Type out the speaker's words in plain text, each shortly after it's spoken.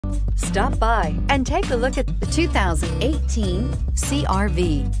Stop by and take a look at the 2018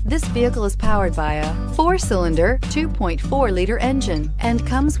 CR-V. This vehicle is powered by a 4-cylinder, 2.4-liter engine and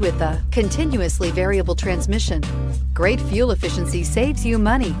comes with a continuously variable transmission. Great fuel efficiency saves you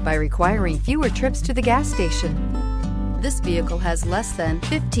money by requiring fewer trips to the gas station. This vehicle has less than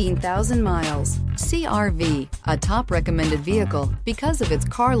 15,000 miles. CR-V, a top recommended vehicle because of its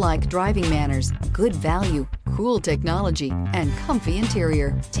car-like driving manners, good value, cool technology, and comfy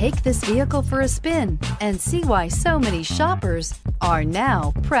interior. Take this vehicle for a spin and see why so many shoppers are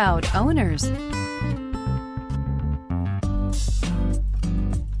now proud owners.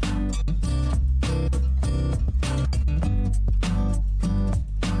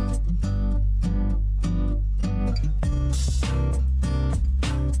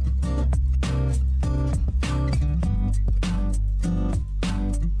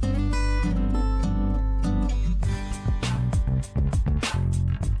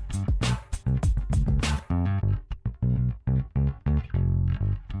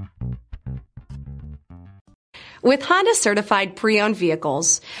 With Honda certified pre-owned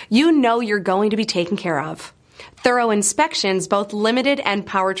vehicles, you know you're going to be taken care of. Thorough inspections, both limited and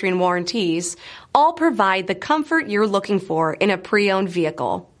powertrain warranties, all provide the comfort you're looking for in a pre-owned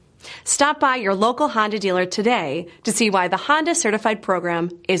vehicle. Stop by your local Honda dealer today to see why the Honda certified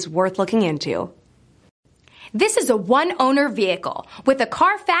program is worth looking into. This is a one-owner vehicle with a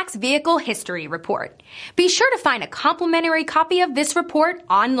Carfax Vehicle History Report. Be sure to find a complimentary copy of this report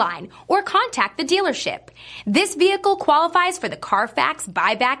online or contact the dealership. This vehicle qualifies for the Carfax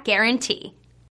Buyback Guarantee.